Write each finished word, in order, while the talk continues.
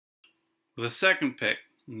With the second pick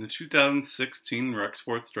in the 2016 Rec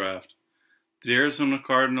Sports Draft, the Arizona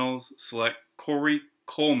Cardinals select Corey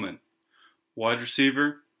Coleman, wide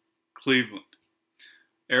receiver, Cleveland.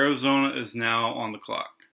 Arizona is now on the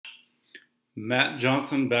clock. Matt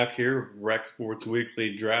Johnson back here, Rec Sports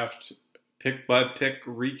Weekly Draft pick-by-pick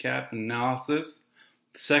recap analysis.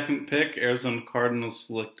 The second pick, Arizona Cardinals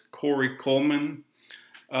select Corey Coleman.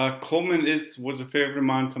 Coleman was a favorite of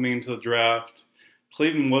mine coming into the draft.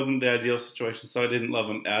 Cleveland wasn't the ideal situation, so I didn't love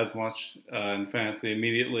him as much in fantasy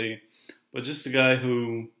immediately. But just a guy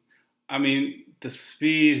who, the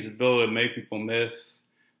speed, his ability to make people miss,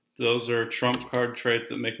 those are trump card traits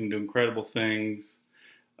that make him do incredible things.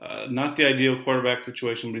 Not the ideal quarterback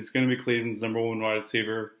situation, but he's going to be Cleveland's number one wide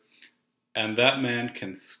receiver. And that man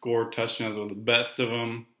can score touchdowns with the best of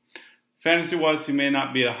them. Fantasy-wise, he may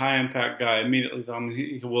not be a high-impact guy immediately, though.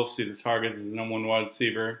 He will see the targets as the number one wide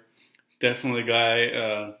receiver. Definitely a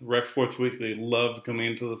guy Rec Sports Weekly loved coming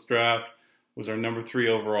into this draft. Was our number 3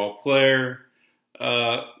 overall player.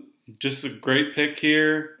 Just a great pick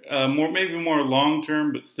here. Maybe more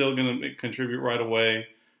long-term, but still going to contribute right away.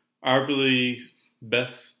 Arguably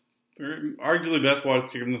best wide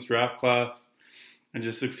receiver in this draft class. I'm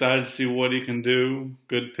just excited to see what he can do.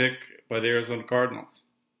 Good pick by the Arizona Cardinals.